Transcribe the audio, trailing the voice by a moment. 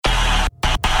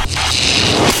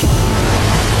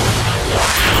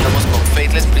Estamos con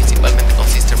Faithless, principalmente con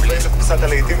Sister Bliss. קבוצת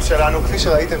הלהיטים שלנו, כפי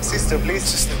שראיתם, Sister Bliss.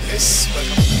 Sister Bliss,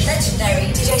 legendary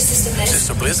DJ Sister Bliss.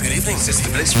 Sister Bliss, good evening. Sister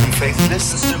Bliss from Faithless.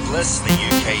 Sister Bliss, the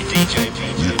UK DJ.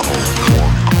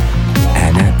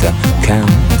 And at the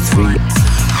count of 3,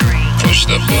 push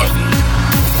the button.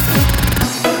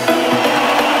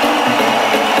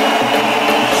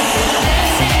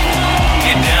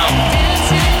 Get down.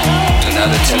 Do not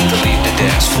attempt to leave the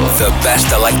dance floor. the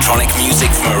best electronic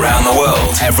music from around the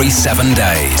world every 7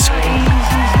 days.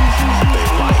 They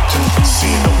like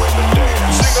seeing the women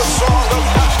dance. Sing a song of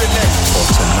happiness. For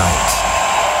tonight,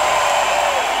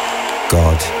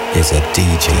 God is a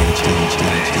DJ.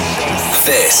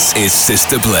 This is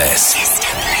Sister Bliss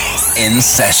in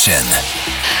session.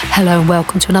 Hello and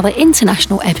welcome to another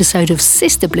international episode of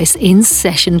Sister Bliss in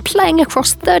Session, playing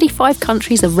across 35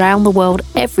 countries around the world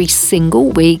every single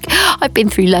week. I've been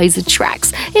through loads of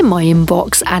tracks in my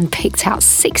inbox and picked out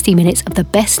 60 minutes of the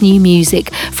best new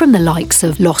music from the likes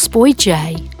of Lost Boy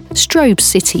J, Strobe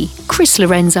City, Chris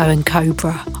Lorenzo and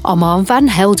Cobra, Armand Van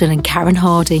Helden and Karen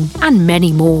Harding, and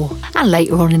many more. And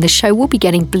later on in the show, we'll be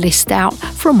getting blissed out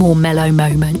for a more mellow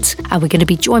moment. And we're going to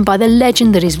be joined by the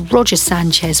legend that is Roger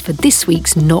Sanchez for this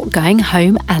week's Not Going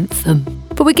Home anthem.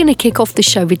 But we're going to kick off the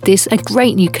show with this, a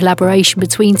great new collaboration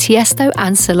between Tiesto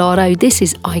and Solardo. This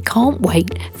is I Can't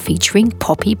Wait, featuring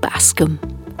Poppy Bascom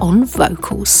on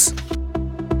vocals.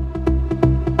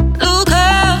 Look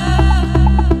up,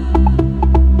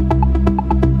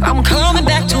 I'm coming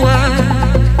back to work.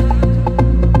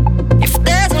 If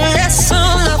there's a lesson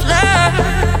of love,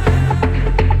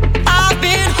 I've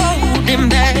been holding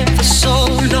back for so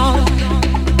long.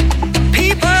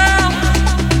 People,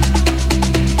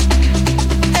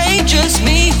 ain't just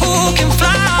me who can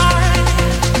fly.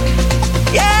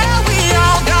 Yeah, we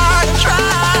all gotta try.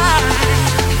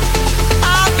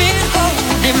 I've been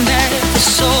holding back for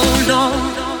so long.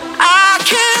 I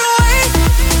can't wait.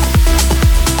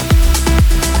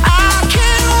 I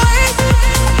can't wait.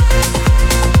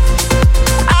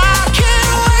 I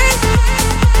can't wait.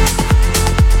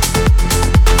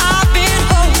 I've been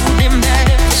holding back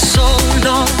for so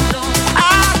long.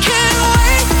 I can't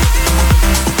wait.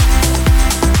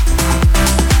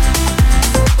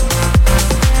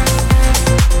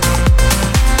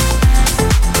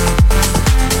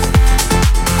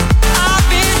 I've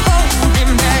been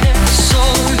holding back for so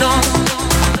long.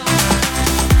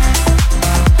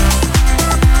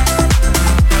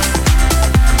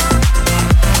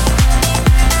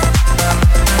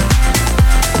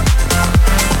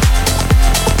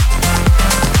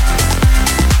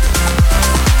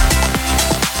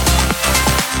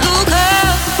 Look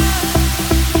up,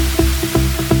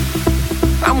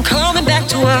 I'm coming back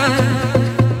to work.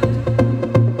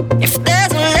 If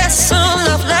there's a lesson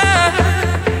of love,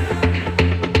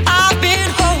 I've been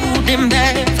holding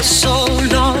back for so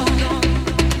long.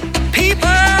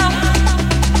 People,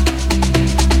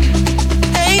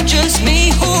 ain't just me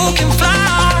who can fly.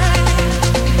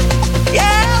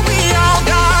 Yeah, we all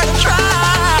gotta try.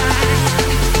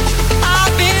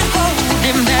 I've been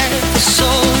holding back for so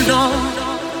long.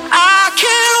 I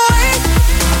can't wait.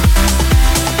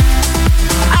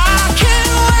 I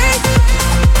can't wait.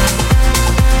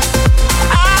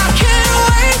 I can't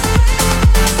wait.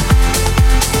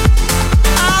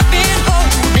 I've been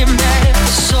holding back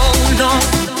for so long.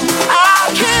 I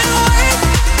can't wait.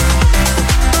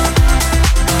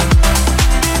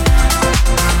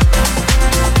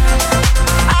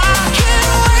 I can't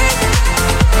wait.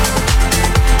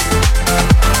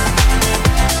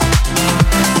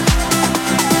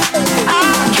 I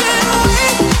can't wait.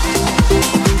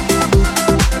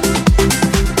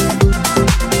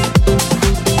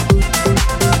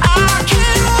 I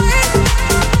can't wait.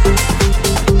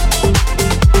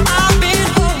 I've been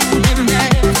holding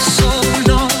back for so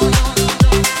long.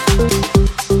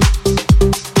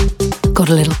 Got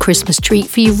a little Christmas treat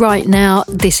for you right now.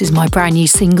 This is my brand new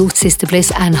single, Sister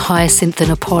Bliss and Hyacinth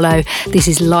and Apollo. This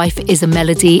is Life is a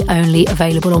Melody, only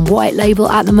available on White Label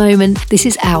at the moment. This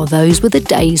is Our Those Were the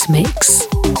Days mix.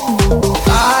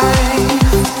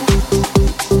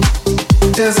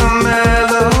 There's a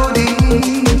melody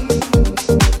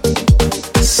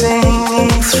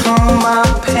singing through my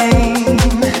pain,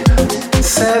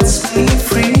 sets me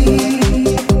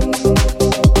free.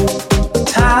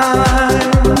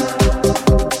 Time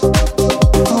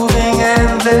moving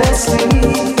endlessly,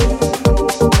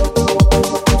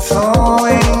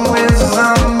 flowing with the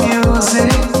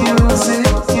music, music,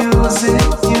 music,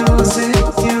 music,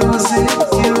 music,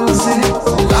 music.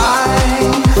 Life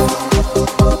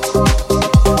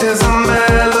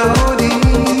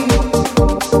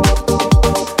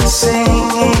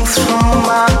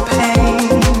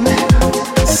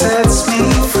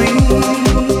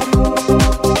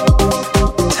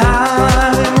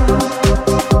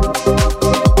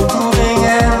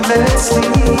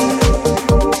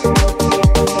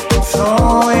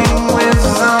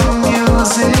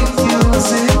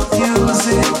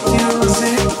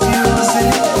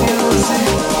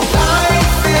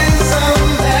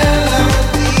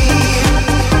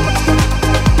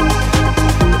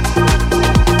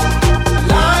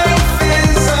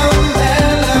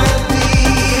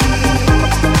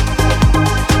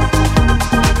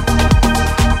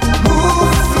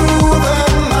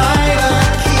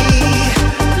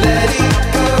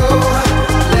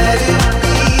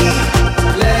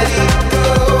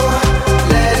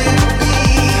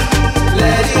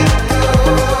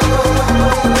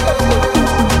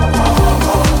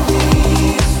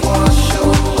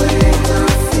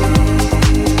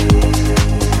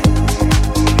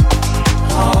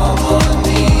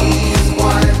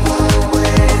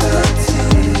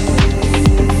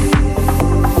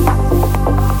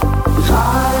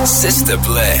Sister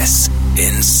Bliss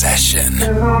in session.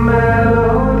 The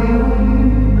melody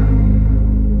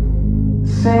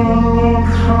singing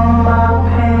through my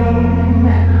pain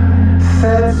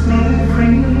sets me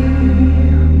free.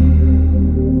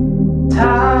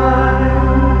 Time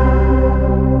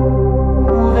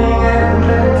moving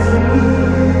endlessly,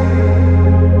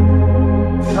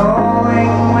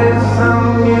 flowing with the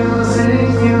music,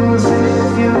 music,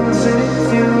 music,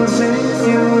 music, music,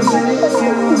 music,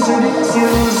 music, music,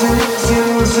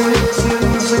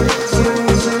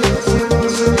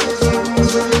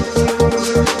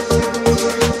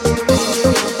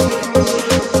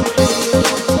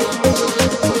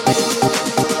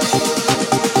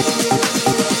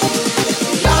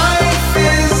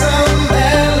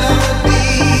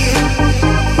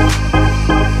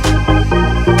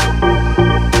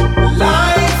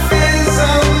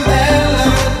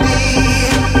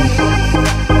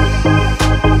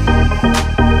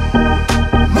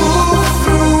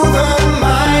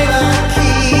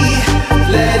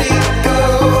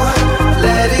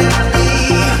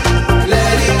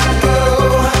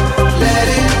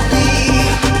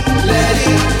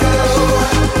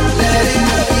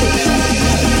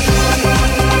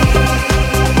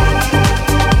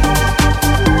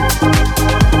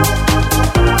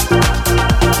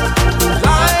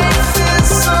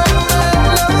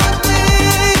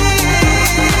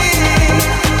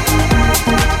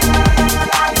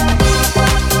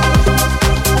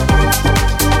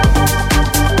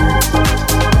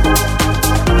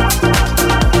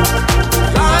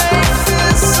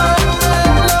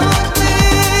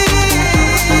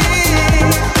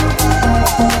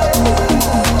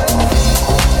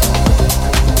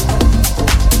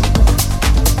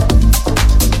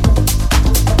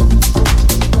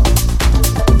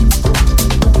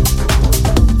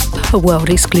 A world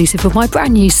exclusive of my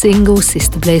brand new single,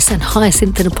 Sister Bliss, and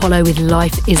Hyacinth and Apollo with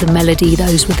Life is a Melody.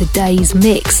 Those were the Days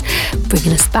mix,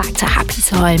 bringing us back to happy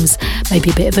times,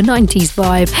 maybe a bit of a 90s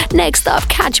vibe. Next up,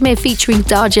 Kashmir featuring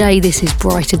Darjay. This is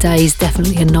Brighter Days,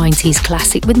 definitely a 90s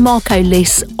classic with Marco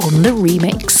Liss on the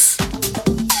remix.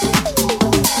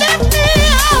 Can you hear me?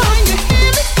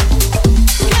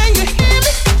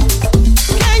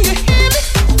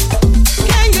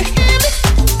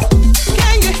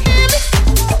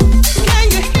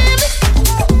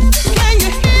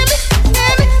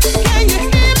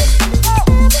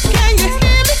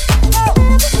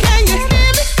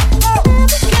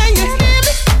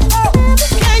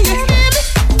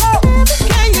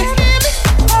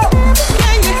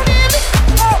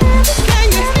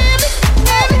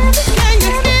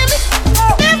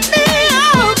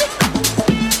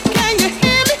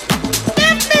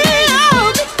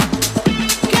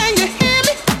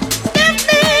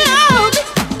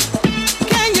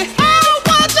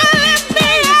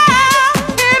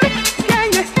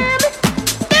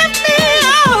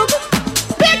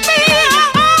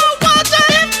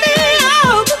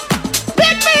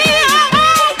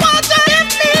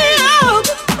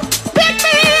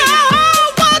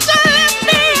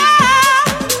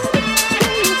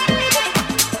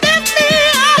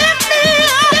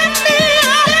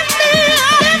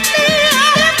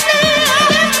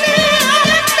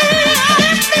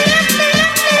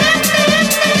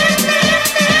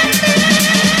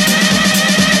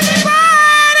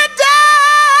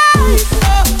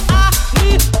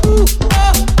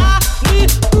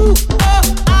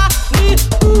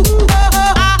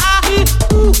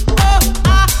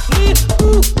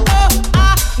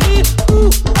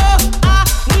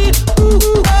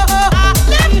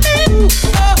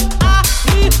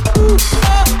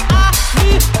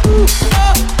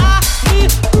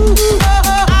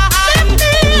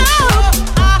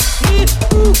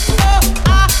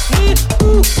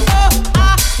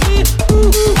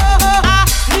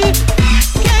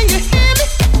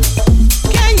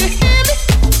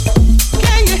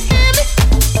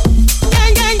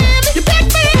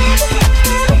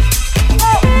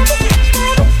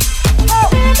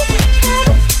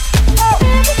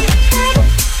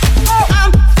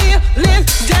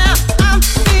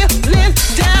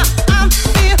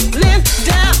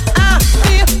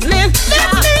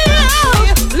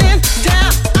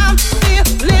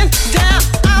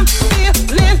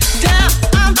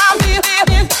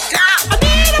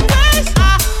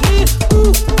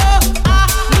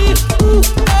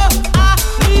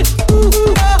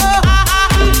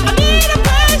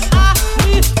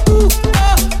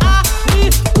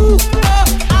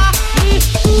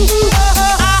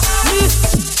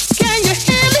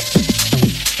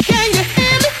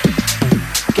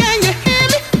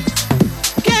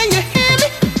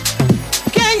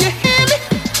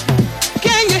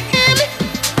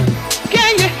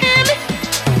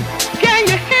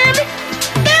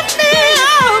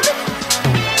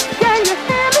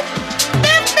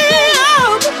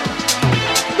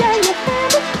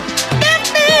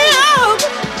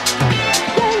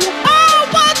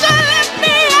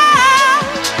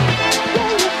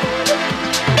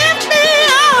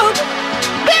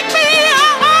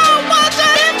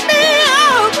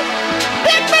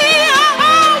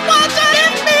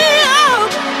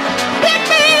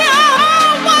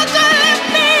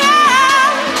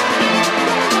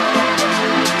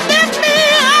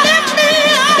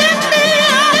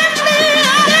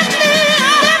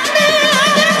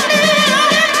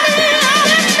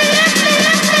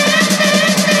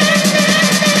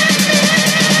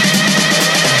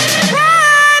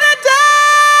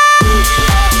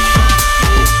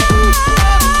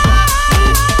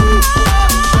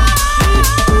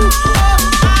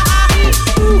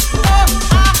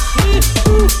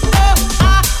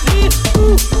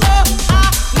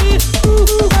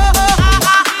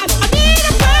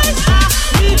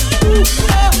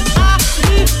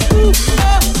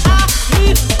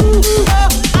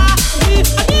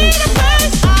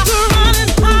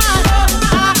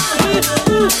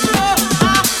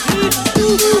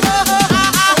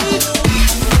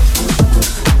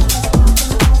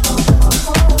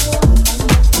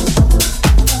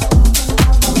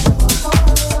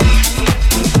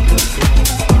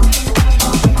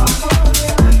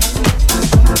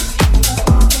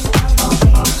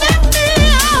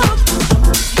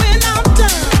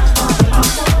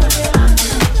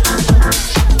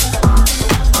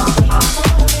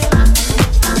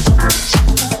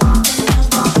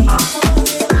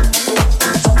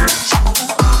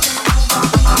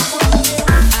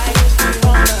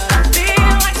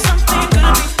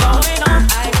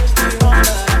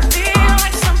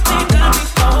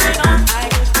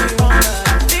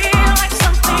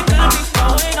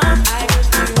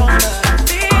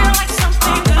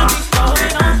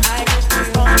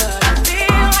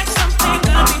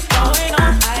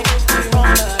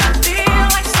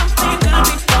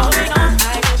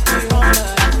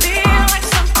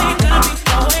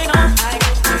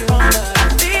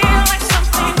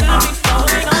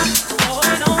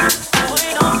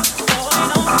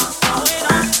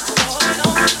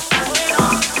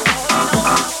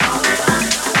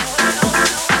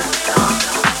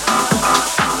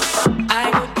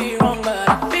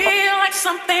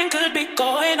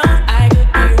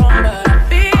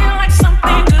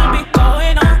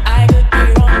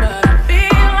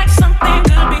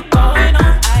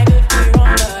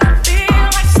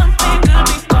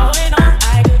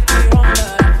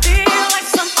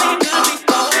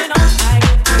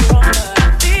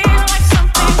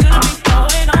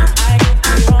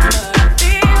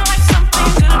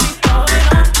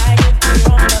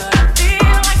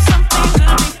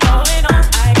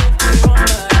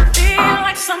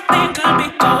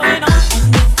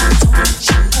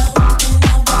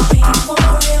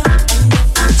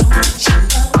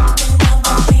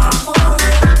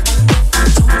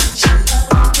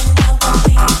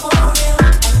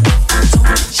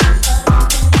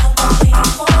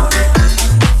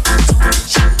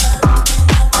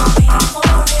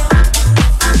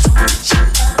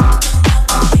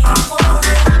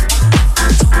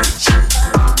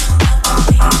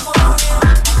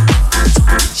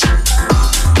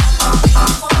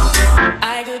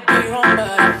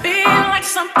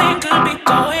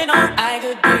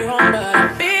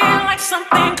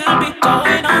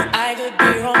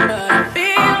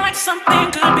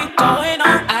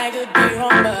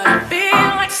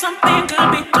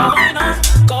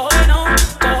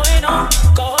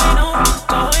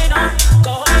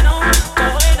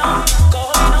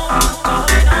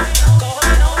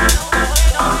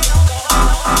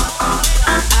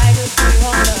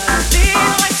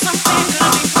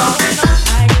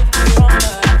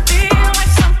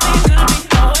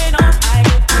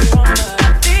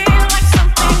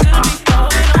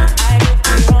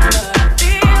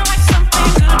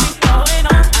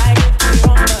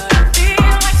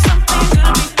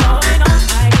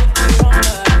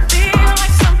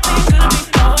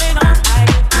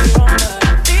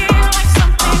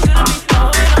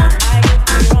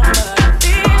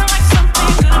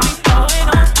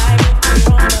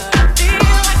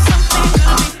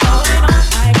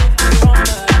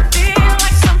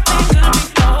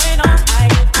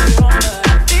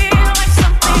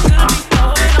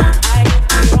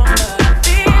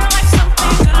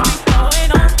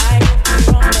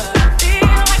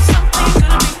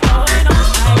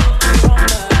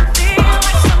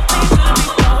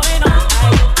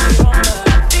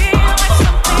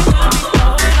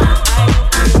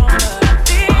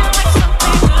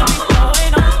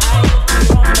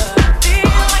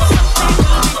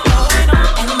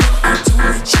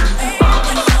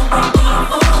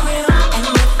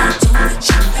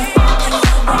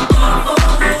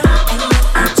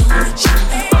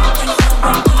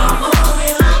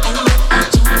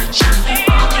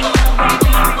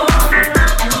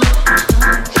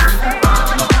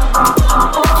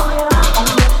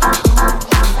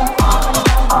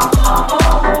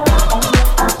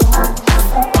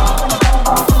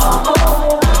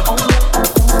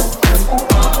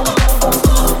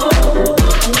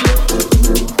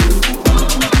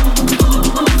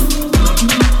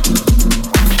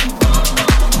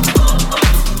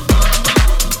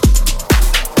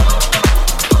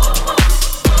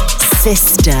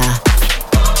 Sister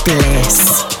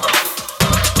Bliss.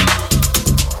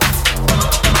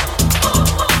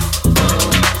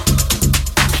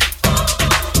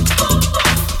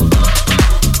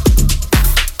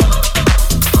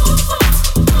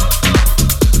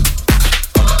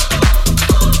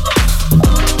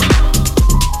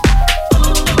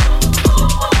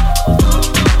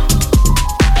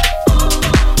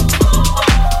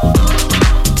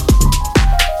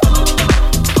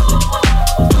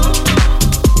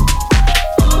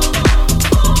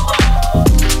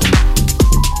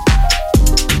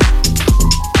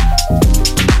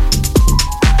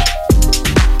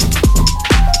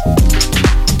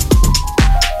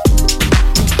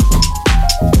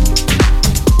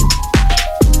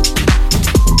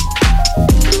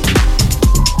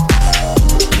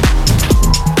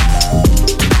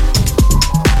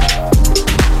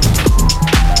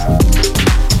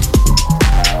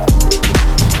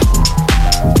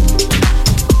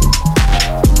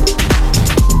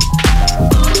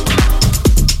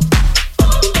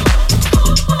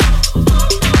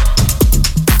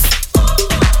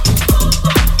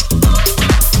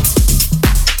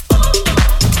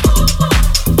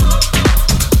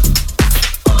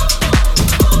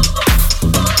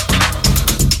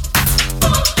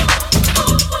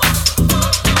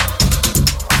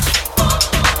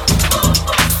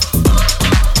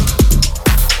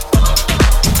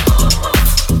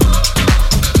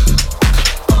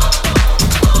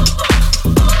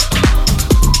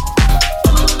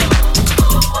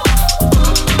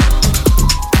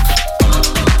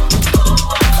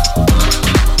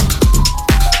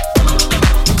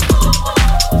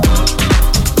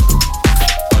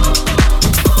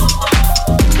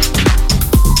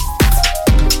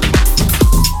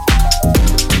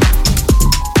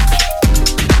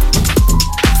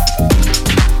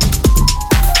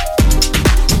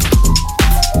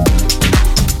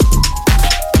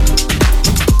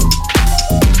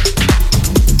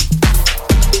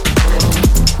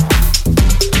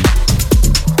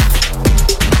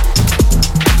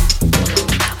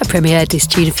 Premiered this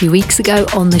tune a few weeks ago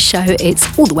on the show.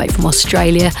 It's all the way from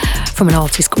Australia, from an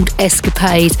artist called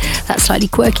Escapade. That slightly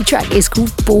quirky track is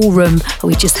called Ballroom.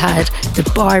 We just had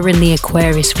the Byron the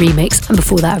Aquarius remix, and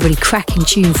before that a really cracking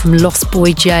tune from Lost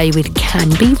Boy J with Can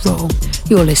Be Wrong.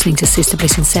 You're listening to Sister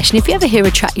Bliss in Session. If you ever hear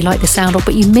a track you like the sound of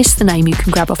but you miss the name, you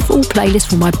can grab a full playlist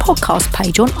from my podcast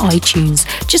page on iTunes.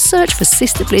 Just search for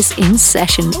Sister Bliss in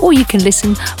Session, or you can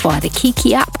listen via the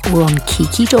Kiki app or on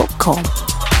kiki.com.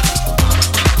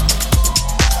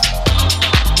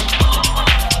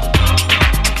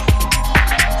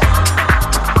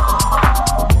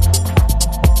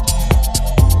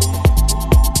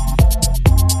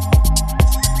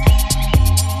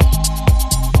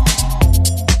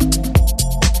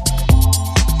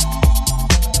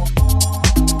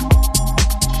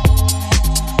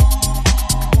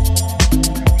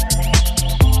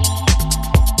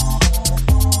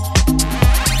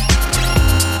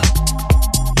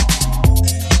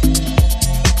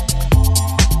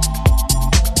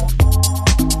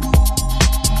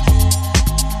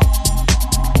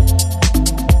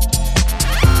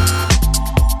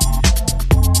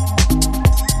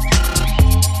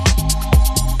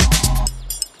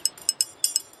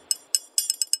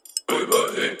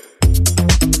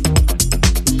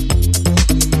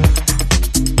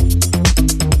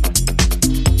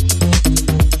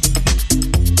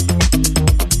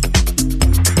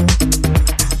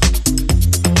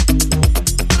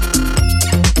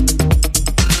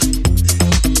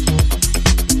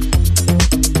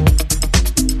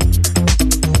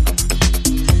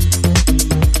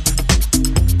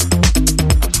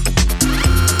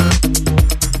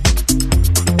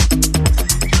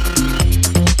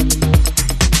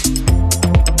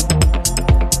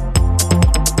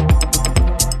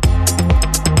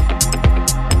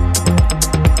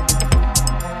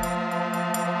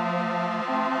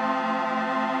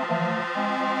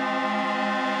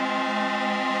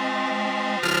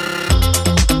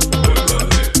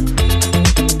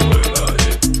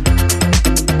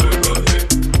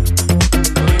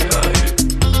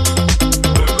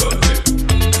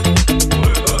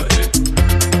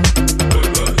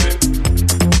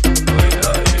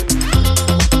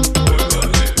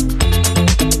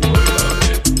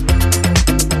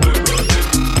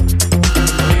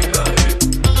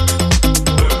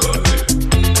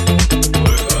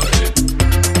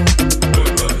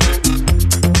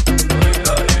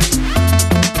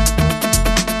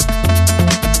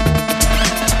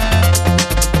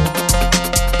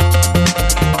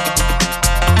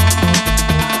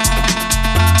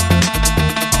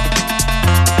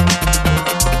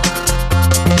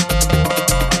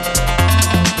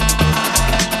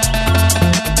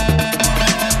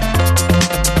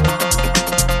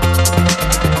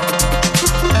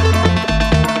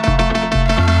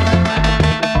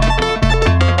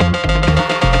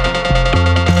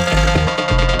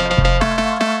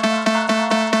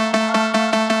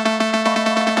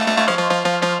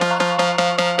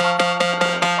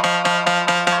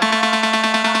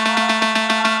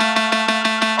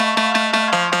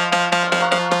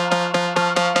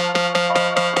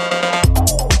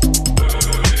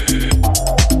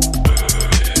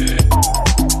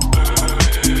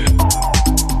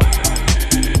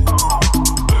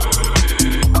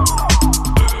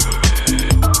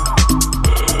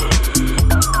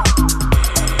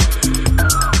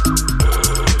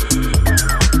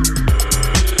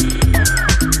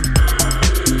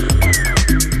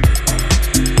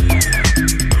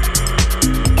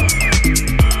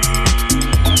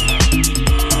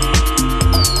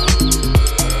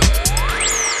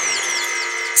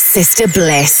 Sister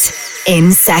Bliss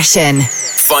in session.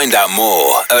 Find out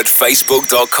more at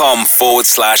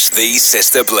facebook.com/The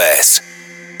Sister Bliss.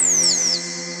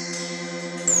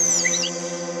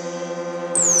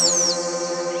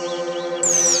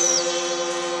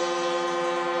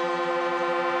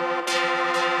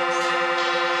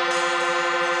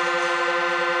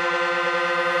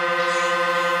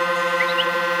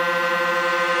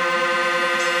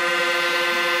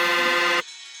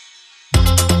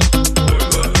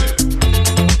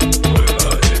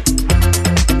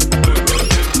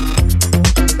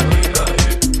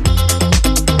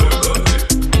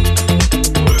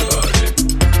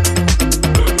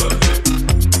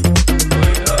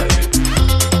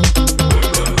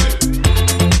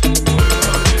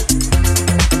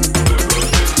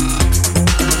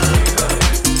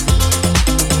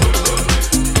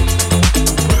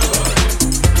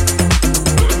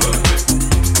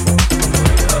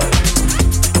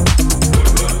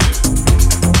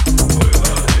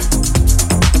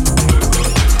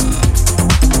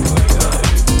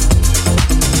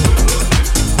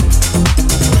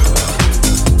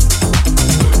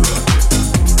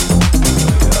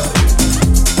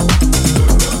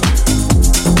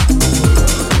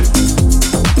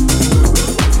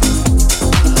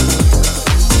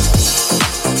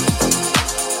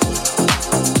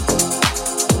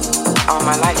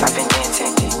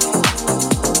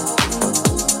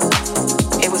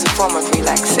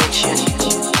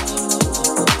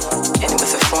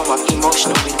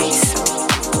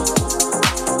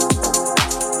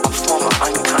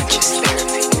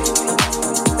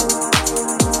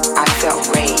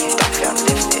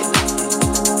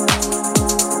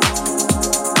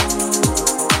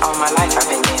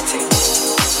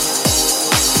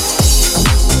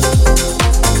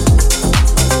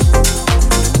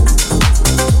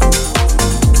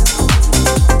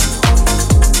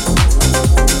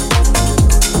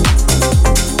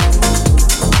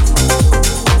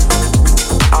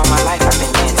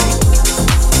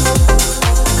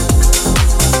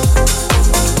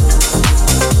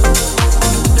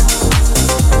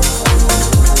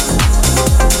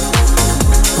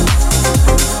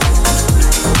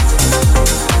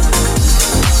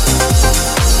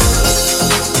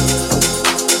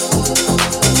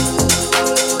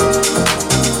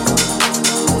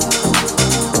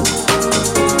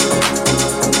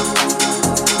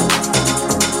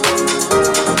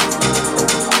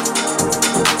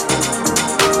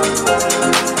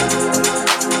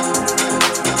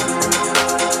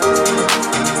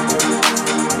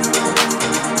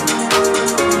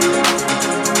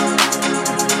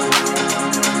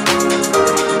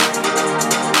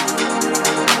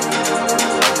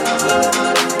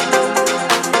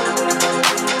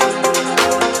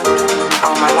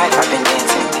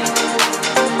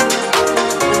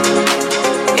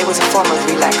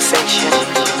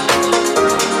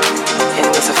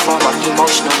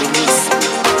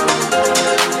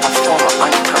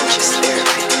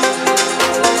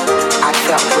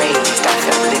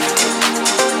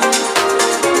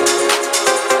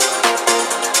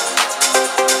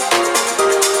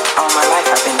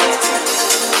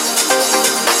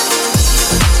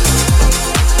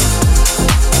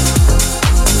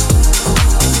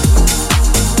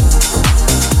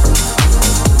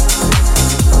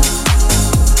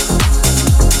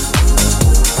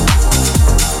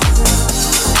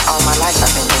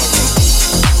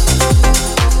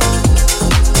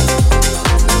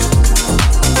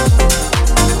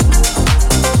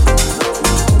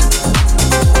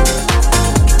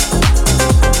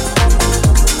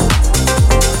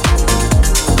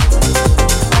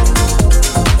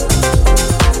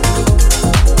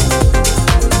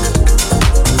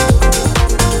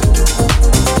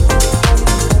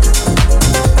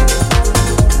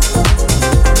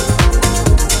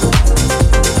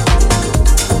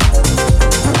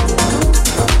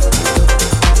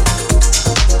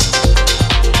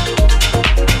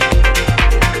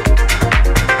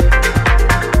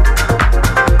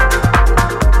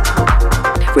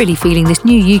 Really feeling this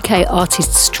new UK artist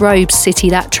Strobe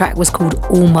City. That track was called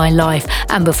All My Life.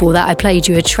 And before that, I played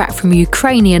you a track from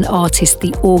Ukrainian artist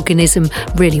The Organism.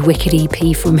 Really wicked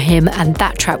EP from him. And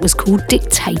that track was called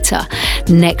Dictator.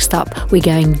 Next up, we're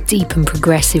going deep and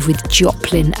progressive with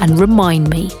Joplin and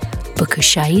Remind Me. Booker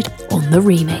Shade on the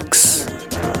remix.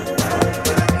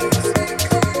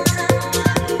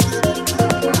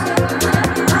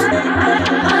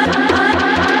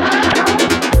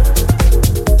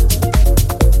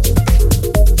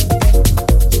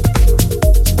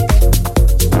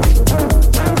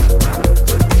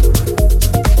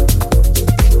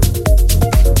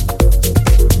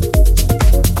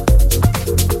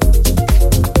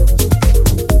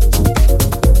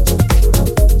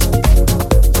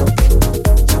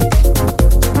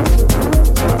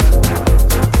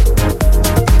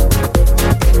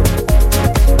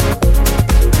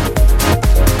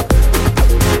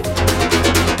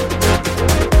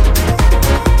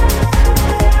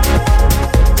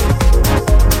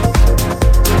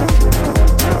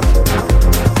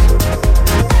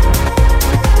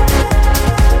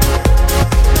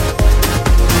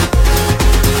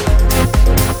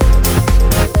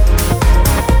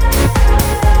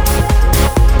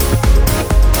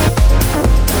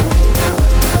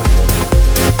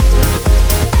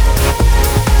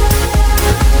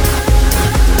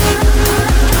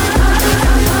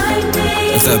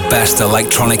 best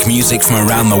electronic music from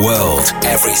around the world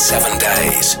every 7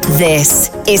 days. This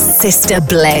is Sister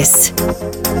Bliss.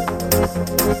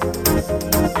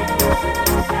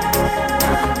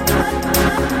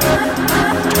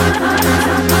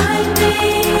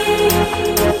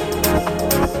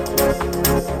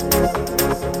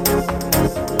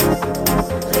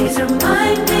 Please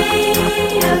remind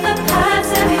me of the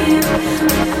parts of you.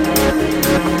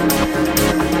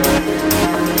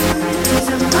 Please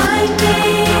remind me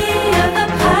of the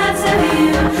parts of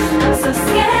you I'm so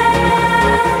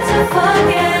scared to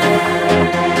forget.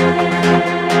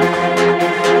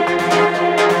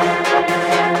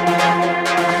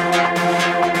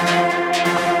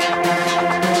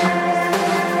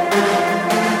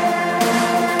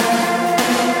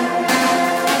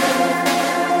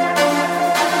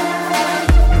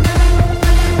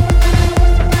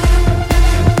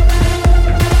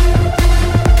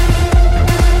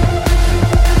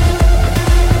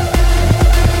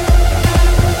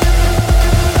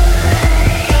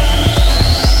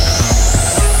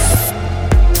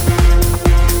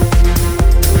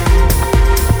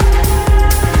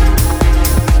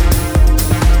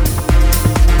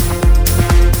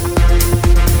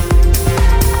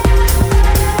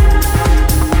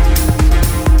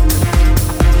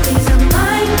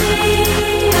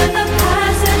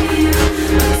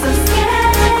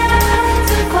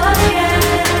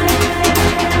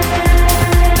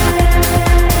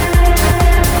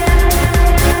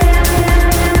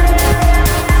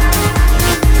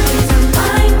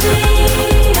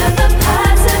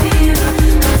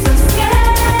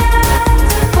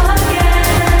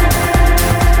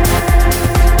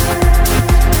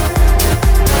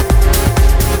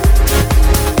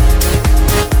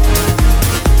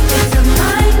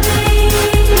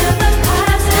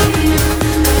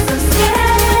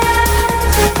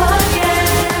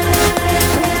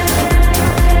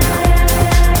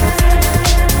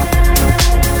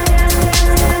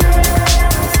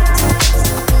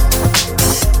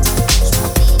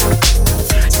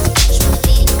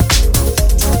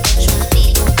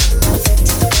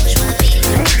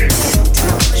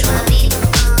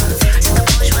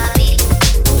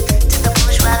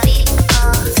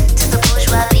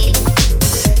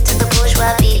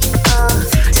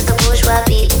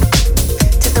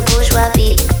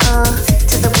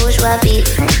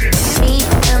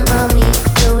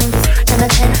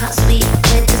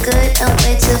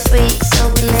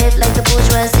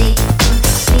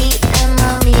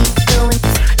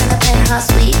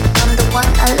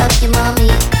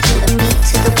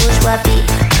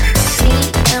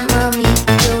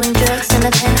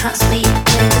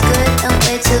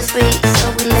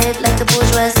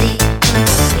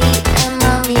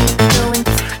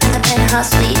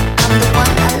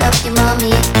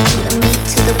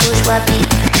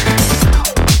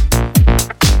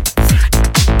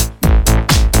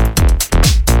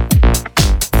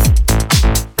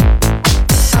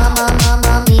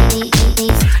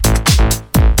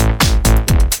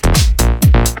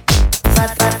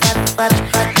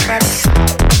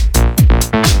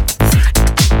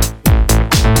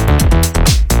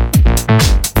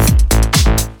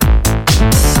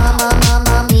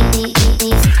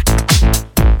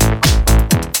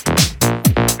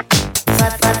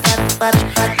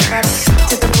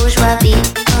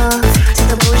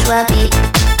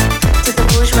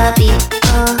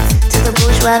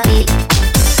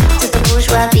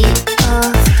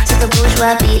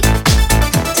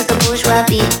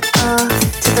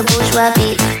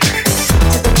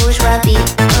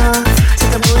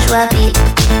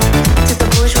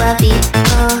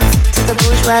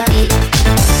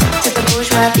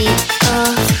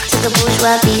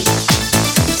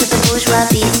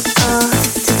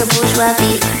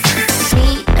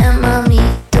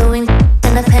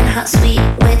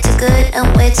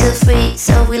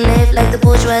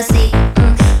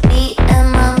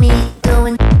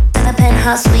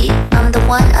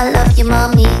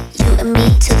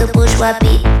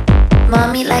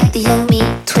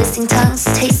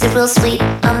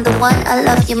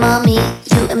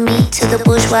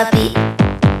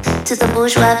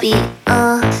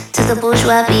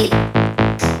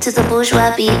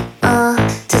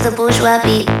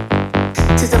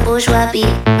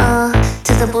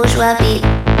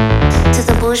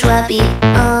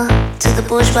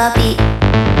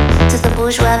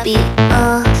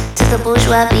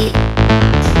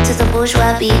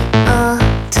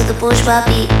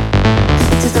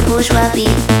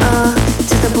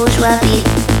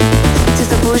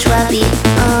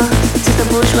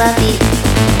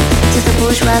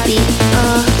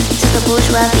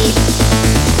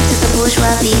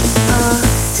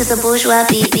 To the bourgeois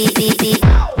beat, beat, beat,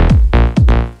 beat.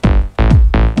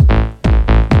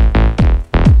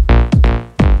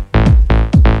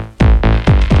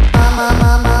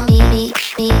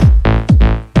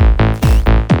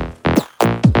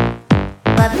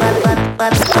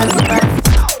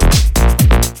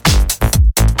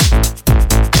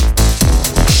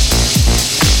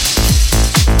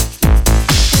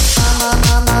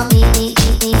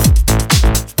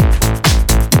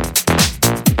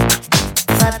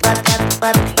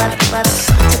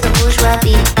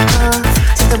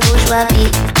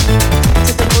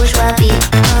 bourgeois beat,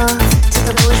 to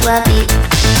the bourgeois beat,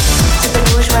 to the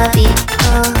bourgeois beat,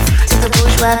 to the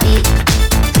bourgeois beat,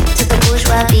 to the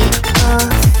bourgeois beat,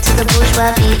 to the bourgeois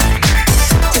beat,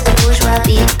 to the bourgeois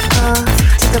beat,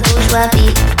 to the bourgeois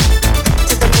beat,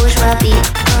 to the bourgeois beat,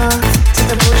 to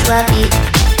the bourgeois beat,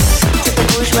 to the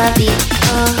bourgeois beat,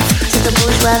 to the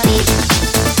bourgeois beat,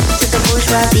 to the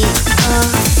bourgeois beat,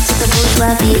 to the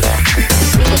bourgeois beat.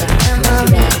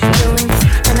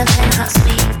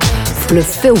 Full of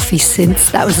filthy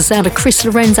synths. That was the sound of Chris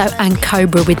Lorenzo and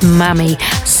Cobra with Mammy.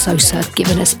 Sosa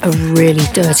giving us a really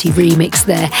dirty remix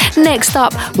there. Next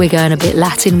up, we're going a bit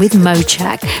Latin with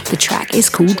Mochak. The track is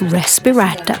called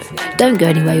Respirando. Don't go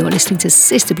anywhere, you're listening to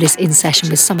Sister Bliss in session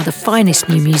with some of the finest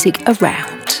new music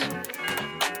around.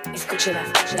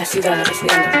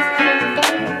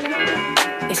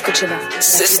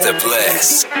 Sister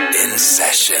Bliss in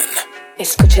session.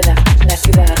 Escúchela, la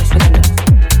ciudad esperando.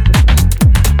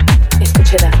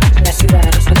 Escúchela, la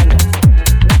ciudad esperando.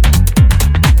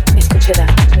 Escúchela,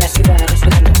 la ciudad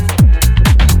esperando.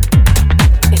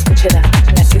 Escúchela,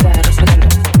 la ciudad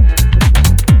esperando.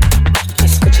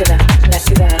 Escúchela, la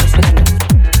ciudad esperando.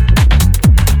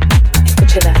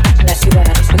 Escúchela, la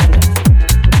ciudad esperando.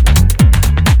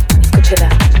 Escúchela,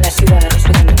 la ciudad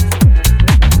esperando.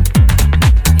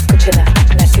 Escúchela,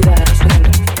 la ciudad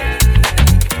esperando.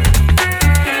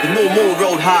 Moon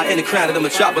rolled high in the crown of the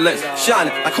metropolis,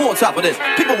 shining like who on top of this?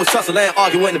 People was tussling,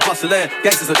 arguing and bustling.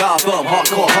 Gangsters of Gotham,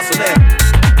 hardcore hustling.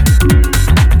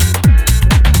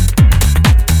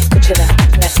 Escúchela,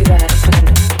 la ciudad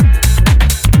esperando.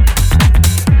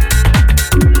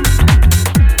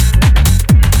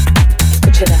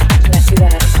 Escúchela, la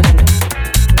ciudad esperando.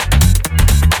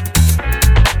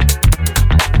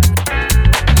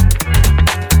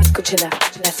 Escúchela,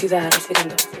 la ciudad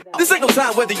esperando. This ain't no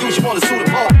time whether you want to suit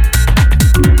them all.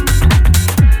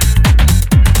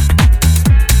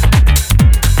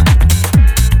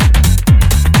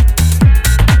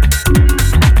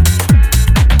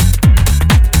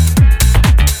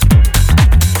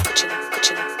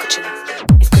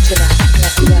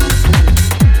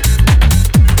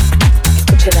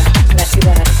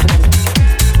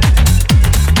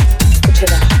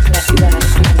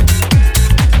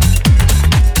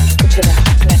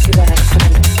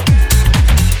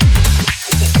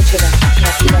 Escúchela,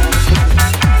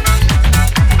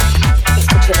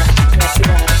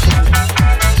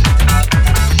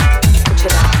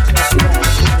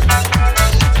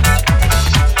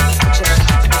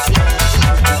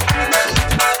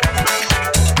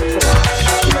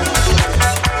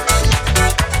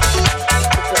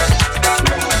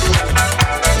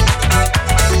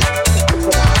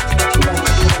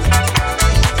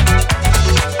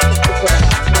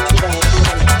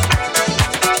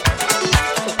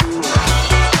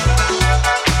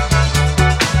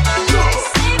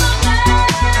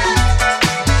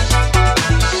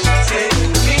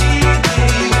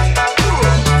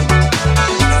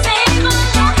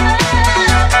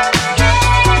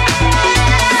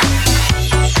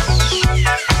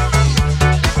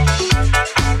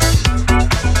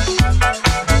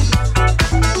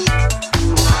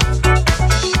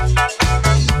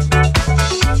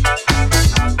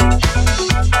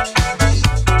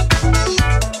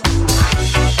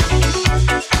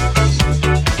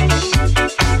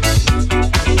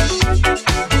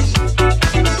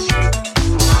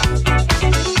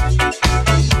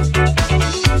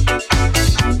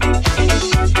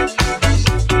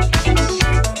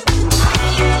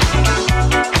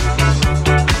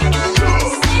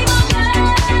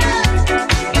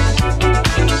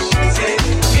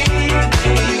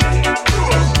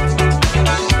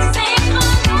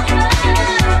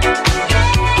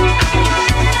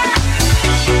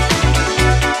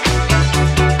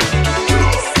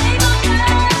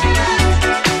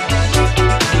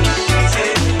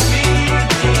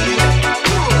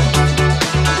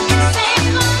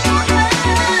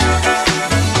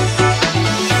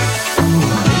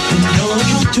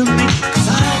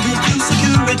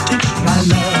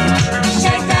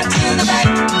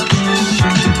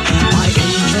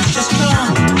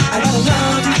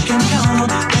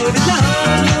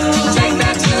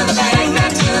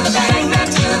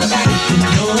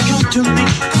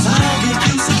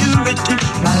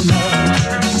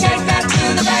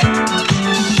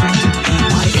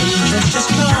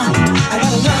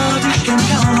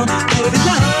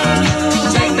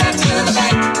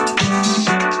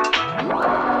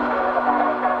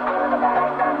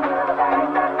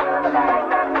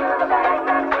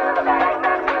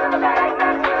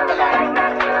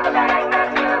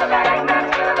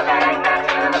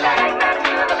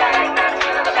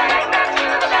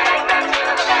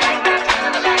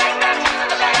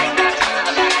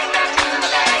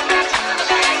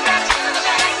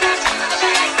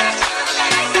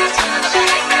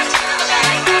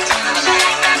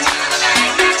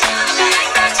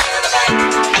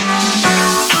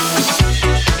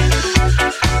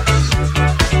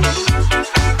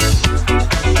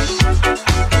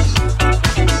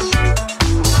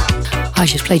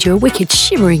 played you a wicked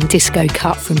shimmering disco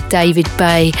cut from David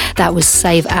Bay. That was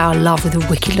Save Our Love with a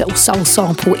wicked little soul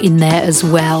sample in there as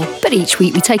well. But each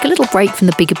week we take a little break from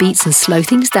the bigger beats and slow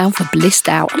things down for Blissed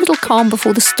Out, a little calm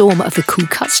before the storm of the Cool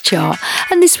Cuts chart.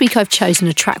 And this week I've chosen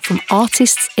a track from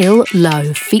Artists Ill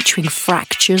Low featuring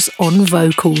Fractures on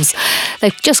vocals.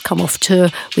 They've just come off tour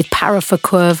with Para for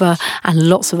Curva and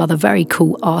lots of other very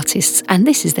cool artists, and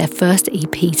this is their first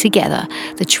EP together.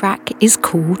 The track is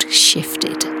called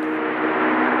Shifted.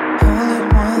 All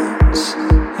at once,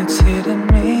 it's hitting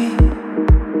me.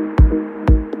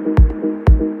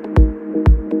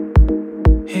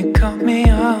 It caught me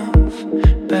off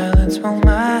balance while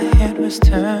my head was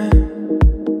turned.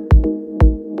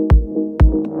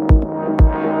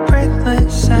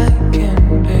 Breathless, I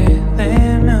can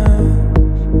barely move.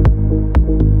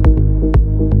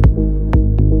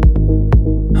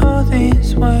 All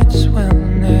these words will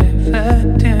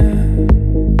never do.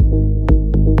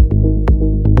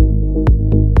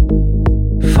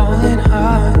 Falling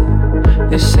hard,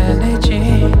 this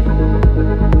energy.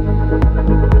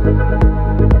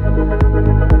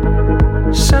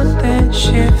 Something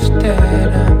shifted,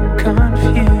 I'm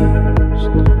confused.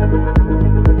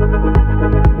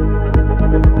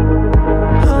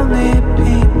 Only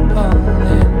people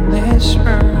in this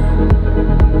room.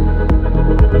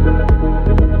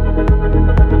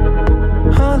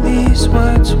 All these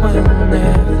words will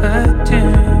never do.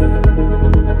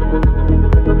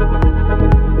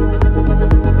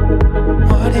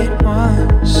 What it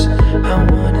was, I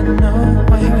wanna know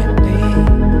where it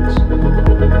leads.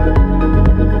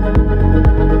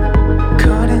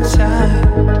 Caught inside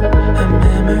a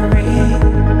memory,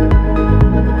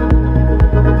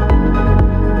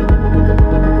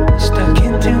 stuck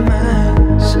in two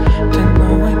minds, don't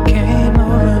know what came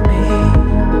over me.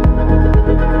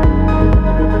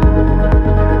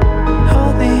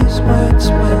 All these words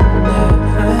will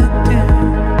never do.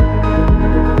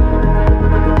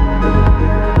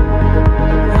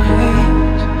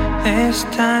 Wait, this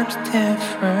time's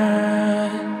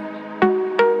different.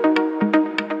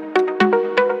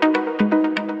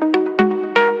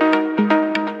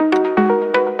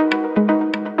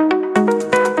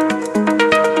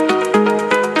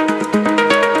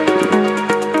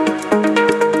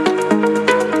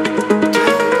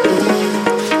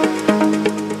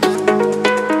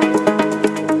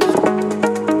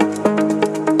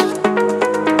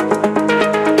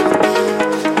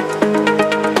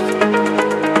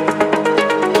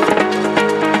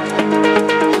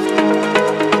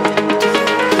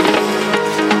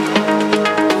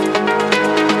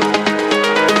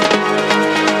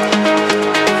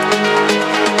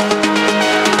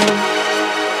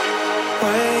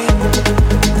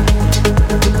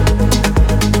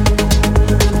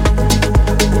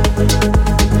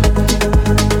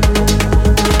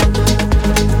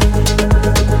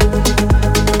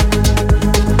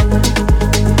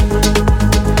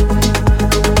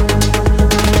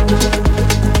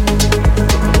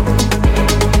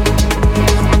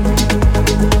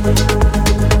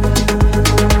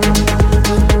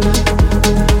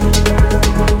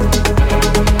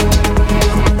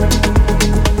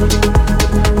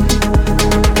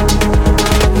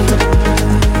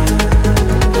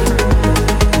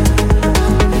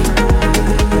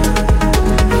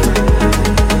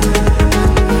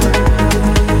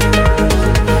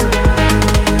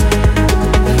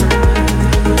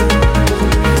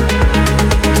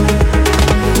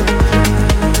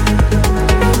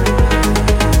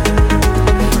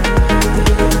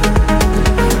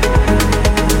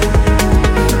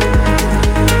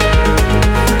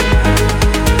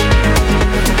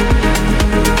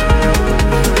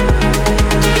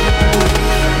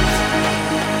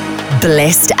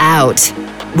 Blissed Out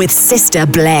with Sister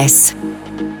Bliss.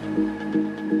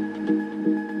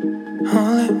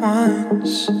 All at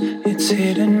once, it's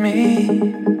hitting me.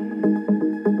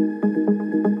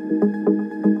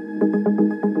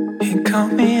 It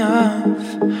caught me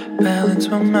off balance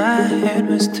while my head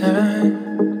was turned.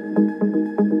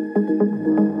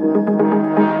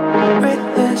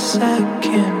 Breathless, I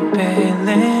can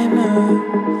barely move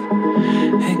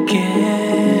again.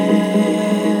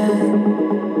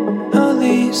 All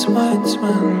these words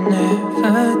will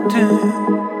never do.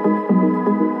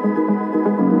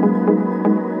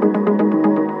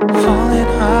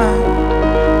 Falling hard,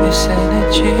 this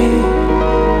energy.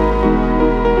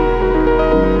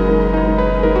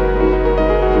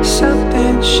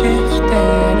 Something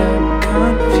shifted, I'm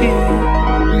confused.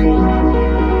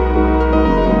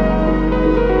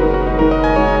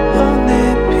 Only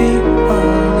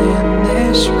people in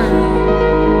this room.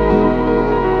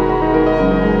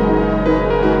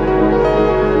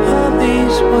 All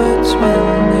these words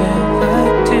will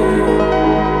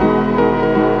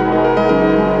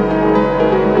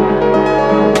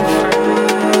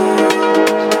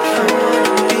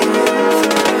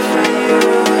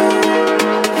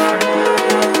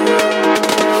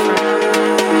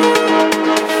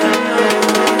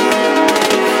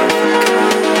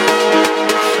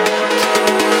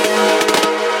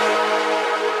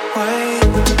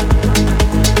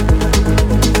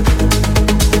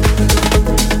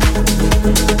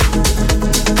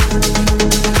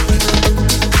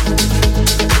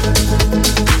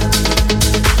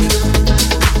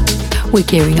We're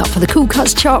gearing up for the Cool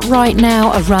Cuts chart right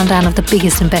now, a rundown of the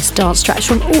biggest and best dance tracks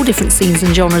from all different scenes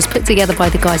and genres put together by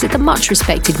the guys at the much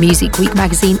respected Music Week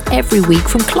magazine every week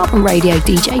from club and radio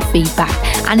DJ feedback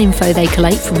and info they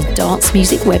collate from dance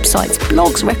music websites,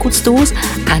 blogs, record stores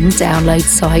and download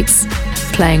sites.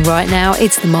 Playing right now,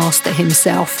 it's the master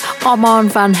himself,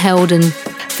 Armand van Helden,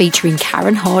 featuring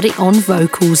Karen Hardy on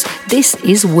vocals. This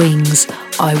is Wings,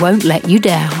 I Won't Let You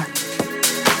Down.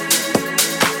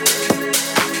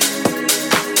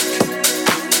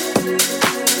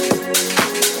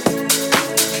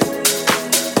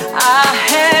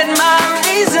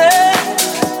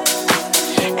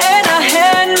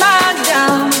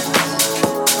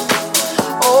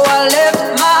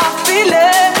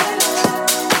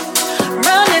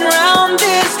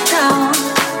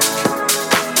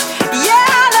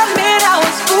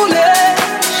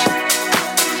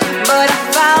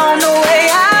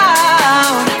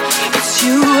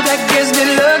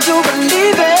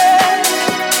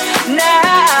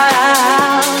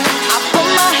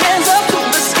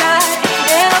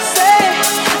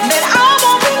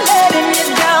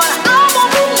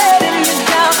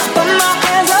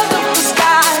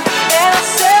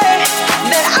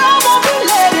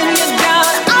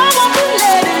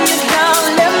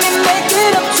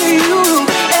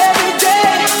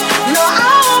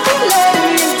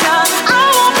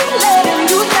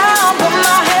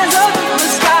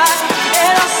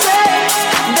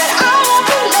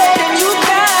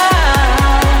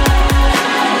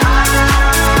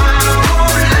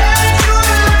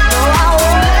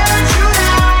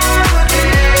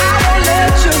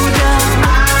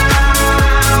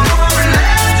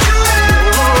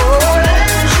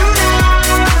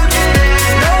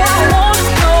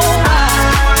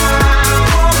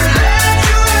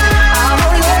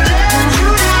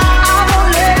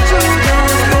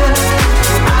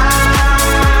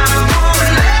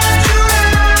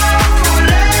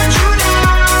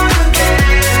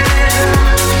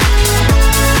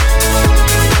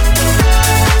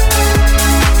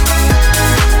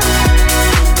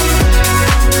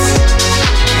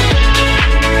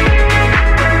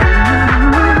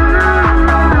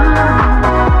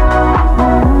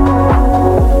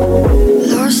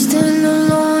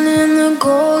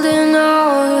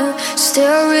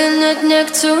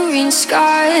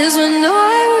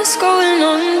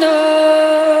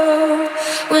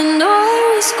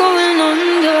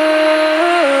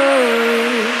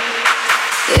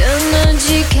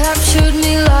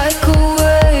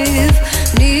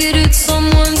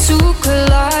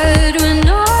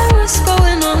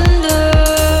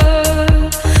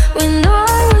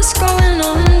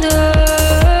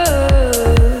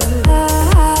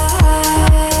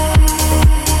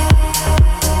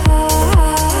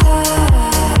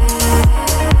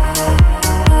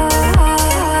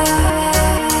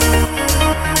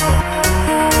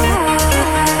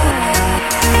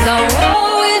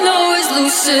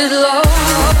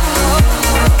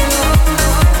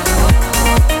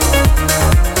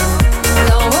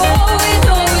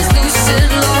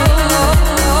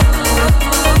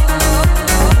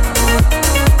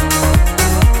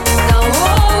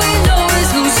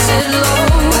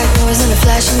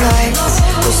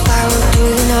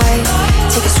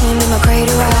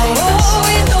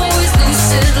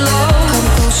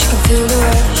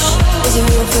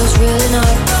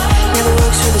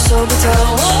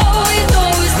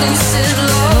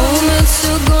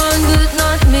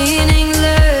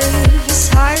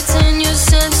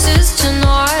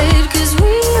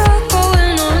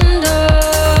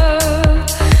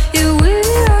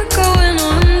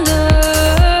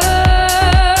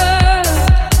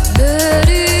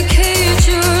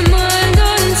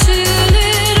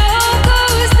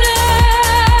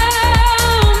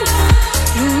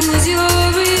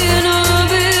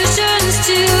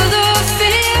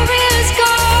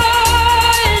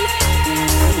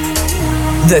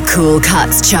 The Cool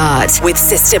Cuts chart with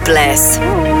Sister Bliss.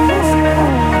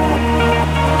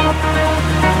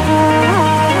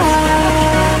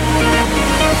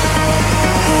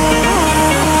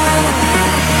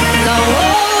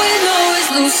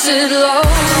 Lucid love.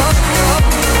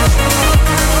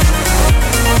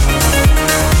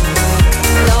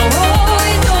 Now all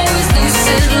we know is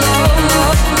lucid love.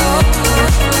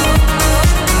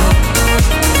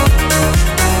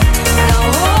 Now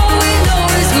all we know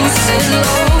is lucid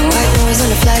love. White noise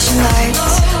under flashing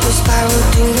lights. We spiral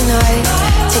through the night.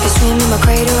 Take a swim in my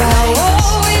cradle ride. Now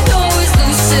all we know is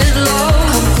lucid love.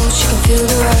 Come close, you can feel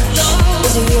the rush.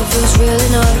 Is it real? Feels really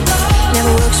not.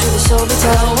 Never works with a sober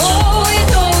touch. All we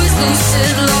know is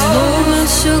lucid love.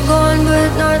 Moments are gone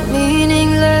but not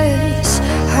meaningless.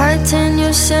 Heighten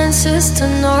your senses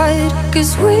tonight,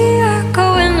 'cause we are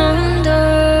going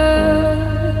under.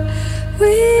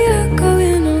 We are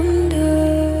going under.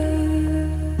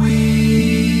 We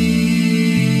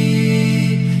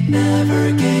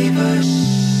never gave us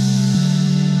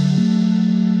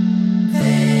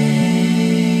things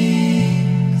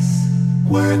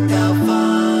worked out fine.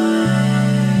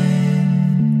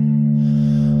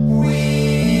 We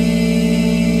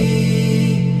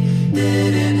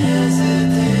didn't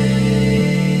hesitate.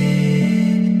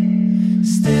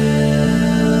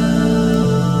 Still,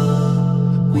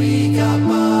 we got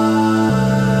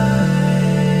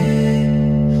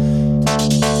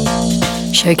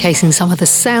Showcasing some of the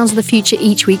sounds of the future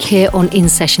each week here on In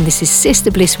Session. This is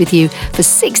Sister Bliss with you for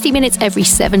 60 minutes every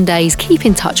 7 days. Keep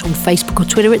in touch on Facebook or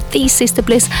Twitter at The Sister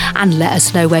Bliss and let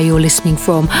us know where you're listening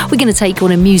from. We're going to take you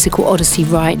on a musical odyssey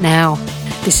right now.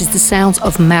 This is the sounds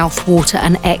of Mouthwater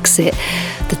and Exit.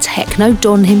 The techno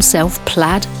don himself,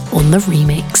 Plaid, on the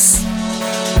remix.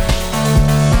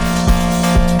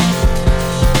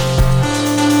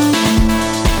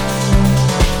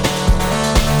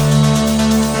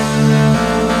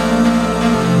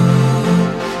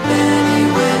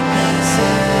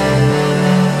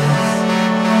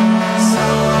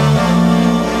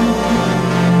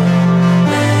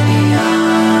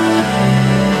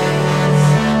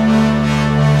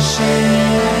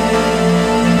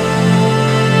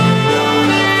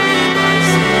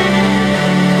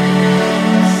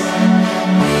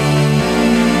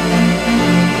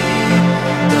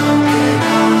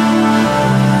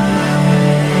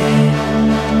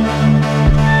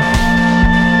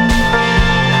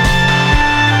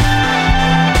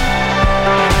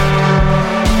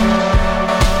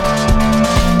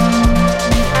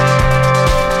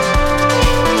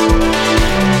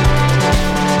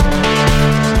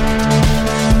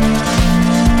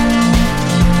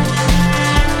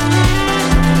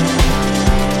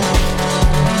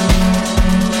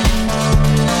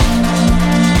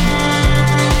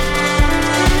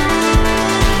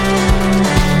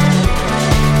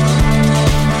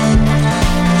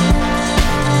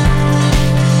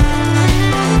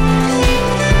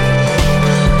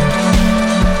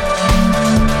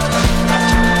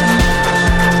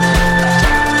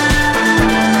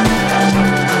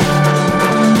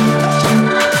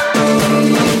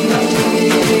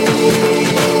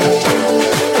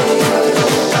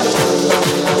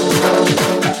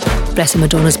 Bless her,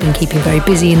 Madonna's been keeping very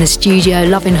busy in the studio,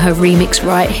 loving her remix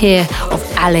right here of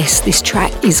Alice. This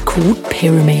track is called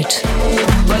Pyramid.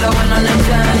 Well, I went on a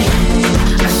journey.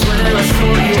 I swear that I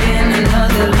saw you in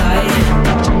another light.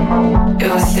 It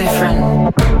was different.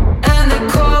 And the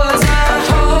cause I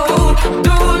hold,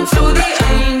 doomed to the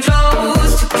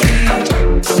angels to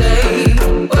keep safe.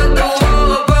 But the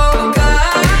war broke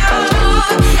out,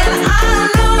 and I don't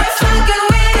know if I can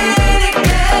win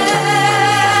again.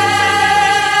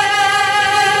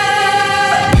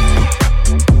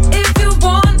 If you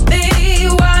want me,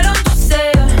 why don't you say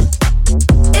it?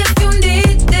 If you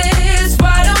need this,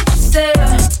 why don't you say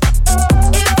it?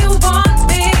 If you want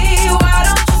me, why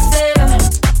don't you say it?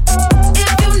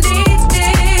 If you need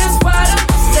this, why don't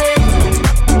you say it?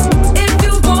 If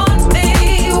you want me,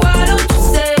 why don't you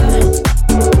say it?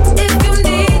 If you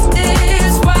need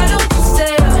this, why don't you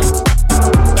say it?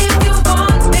 If you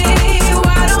want me,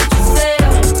 why don't you say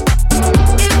it?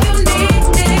 If you need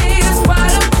this, why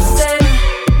don't you say it?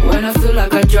 When I feel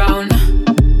like I drown,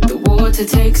 the water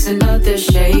takes another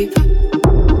shape,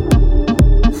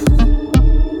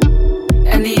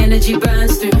 and the energy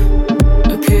burns through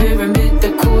a pyramid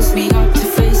that calls me up to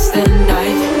face the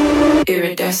night.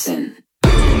 Iridescent.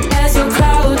 As your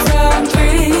clouds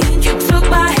appeared, you took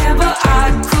my hand, but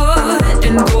I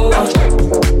couldn't go.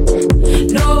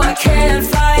 No, I can't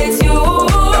fight you,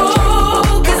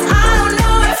 'cause I don't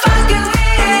know if I can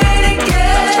win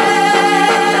again.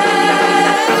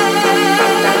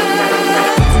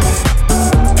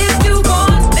 If you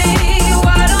want me,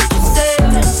 why don't you say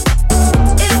it?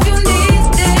 If you need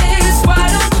this, why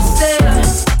don't you say it?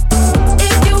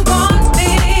 If you want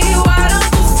me, why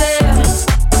don't you say it?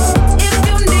 If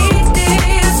you need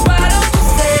this,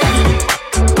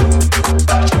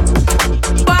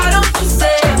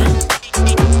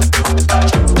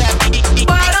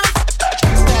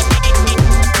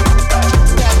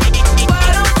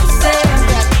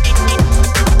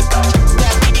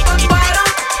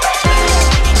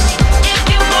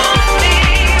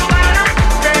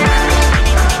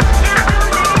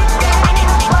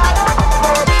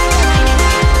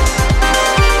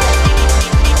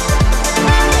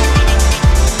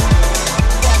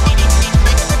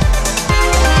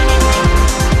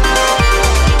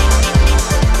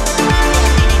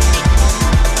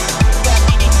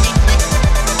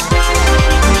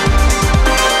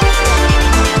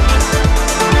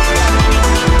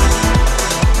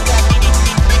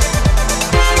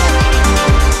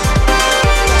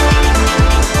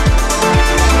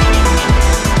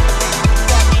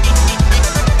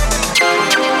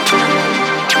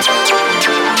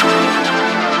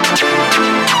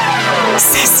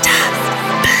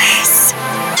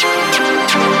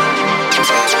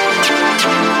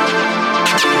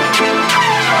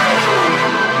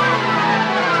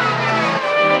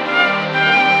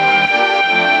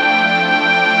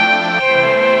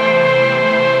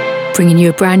 bringing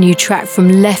you a brand new track from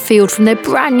left field from their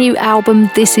brand new album,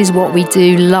 This Is What We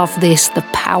Do. Love this, The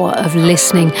Power of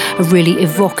Listening. A really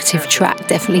evocative track,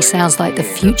 definitely sounds like the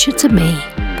future to me.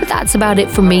 But that's about it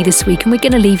from me this week, and we're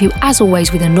going to leave you, as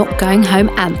always, with a Not Going Home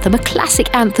anthem, a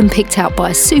classic anthem picked out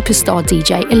by a superstar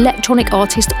DJ, electronic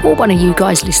artist, or one of you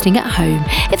guys listening at home.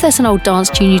 If there's an old dance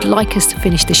tune you'd like us to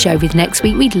finish the show with next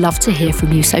week, we'd love to hear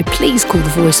from you, so please call the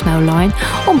voicemail line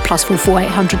on +44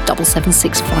 800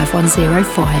 776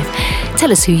 5105.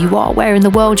 Tell us who you are, where in the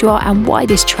world you are, and why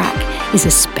this track is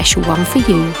a special one for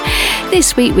you.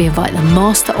 This week we invite the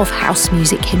master of house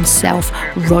music himself,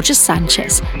 Roger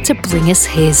Sanchez, to bring us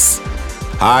his.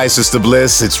 Hi, Sister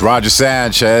Bliss. It's Roger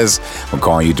Sanchez. I'm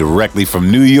calling you directly from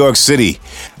New York City.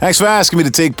 Thanks for asking me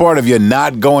to take part of your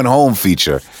Not Going Home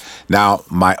feature. Now,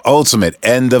 my ultimate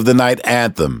end of the night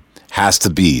anthem has to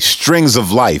be Strings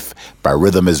of Life by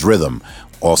Rhythm is Rhythm,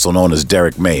 also known as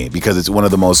Derek May, because it's one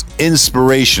of the most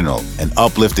inspirational and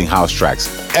uplifting house tracks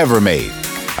ever made.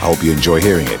 I hope you enjoy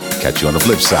hearing it. Catch you on the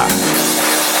flip side.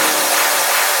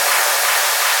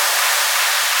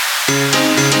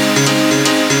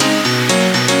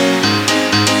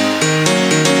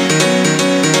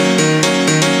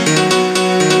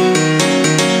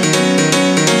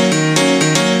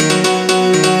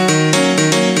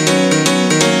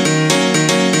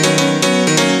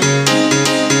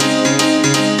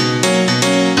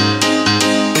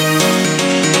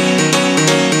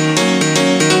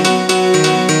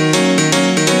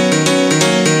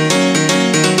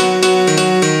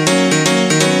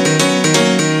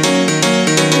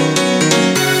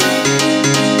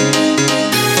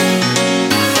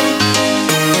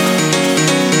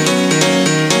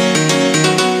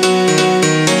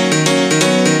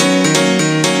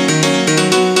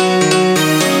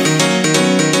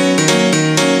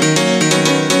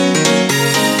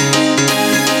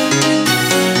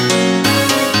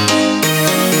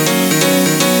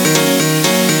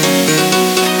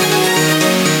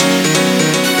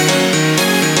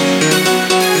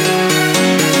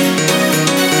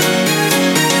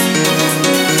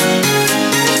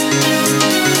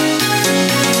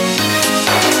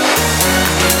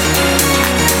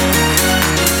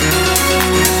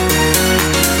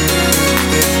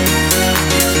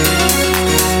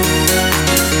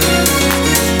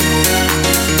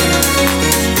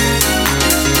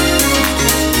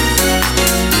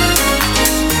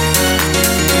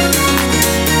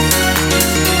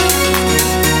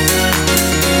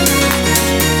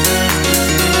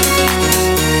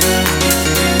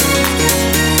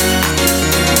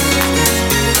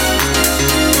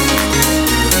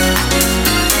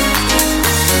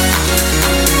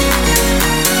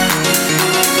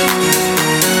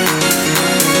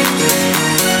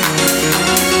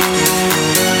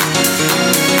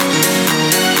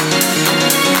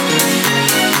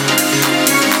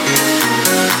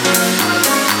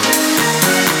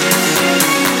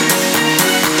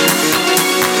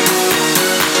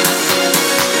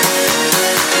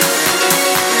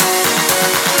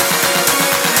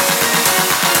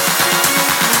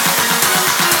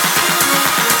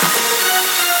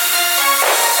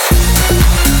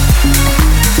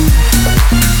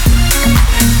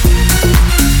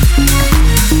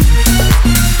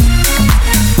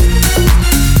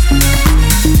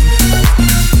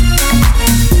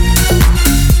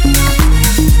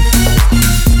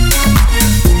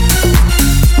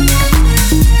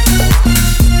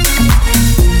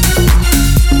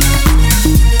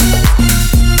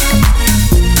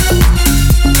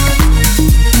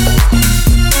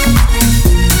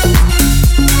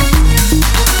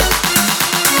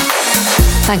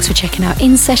 Thanks for checking out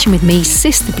In Session with me,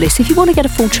 Sister Bliss. If you want to get a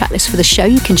full track list for the show,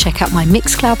 you can check out my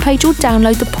Mixcloud page or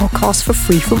download the podcast for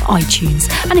free from iTunes.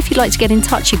 And if you'd like to get in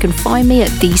touch, you can find me at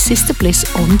The Sister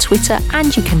Bliss on Twitter,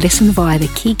 and you can listen via the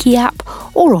Kiki app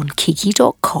or on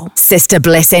kiki.com. Sister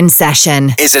Bliss In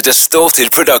Session is a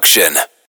Distorted production.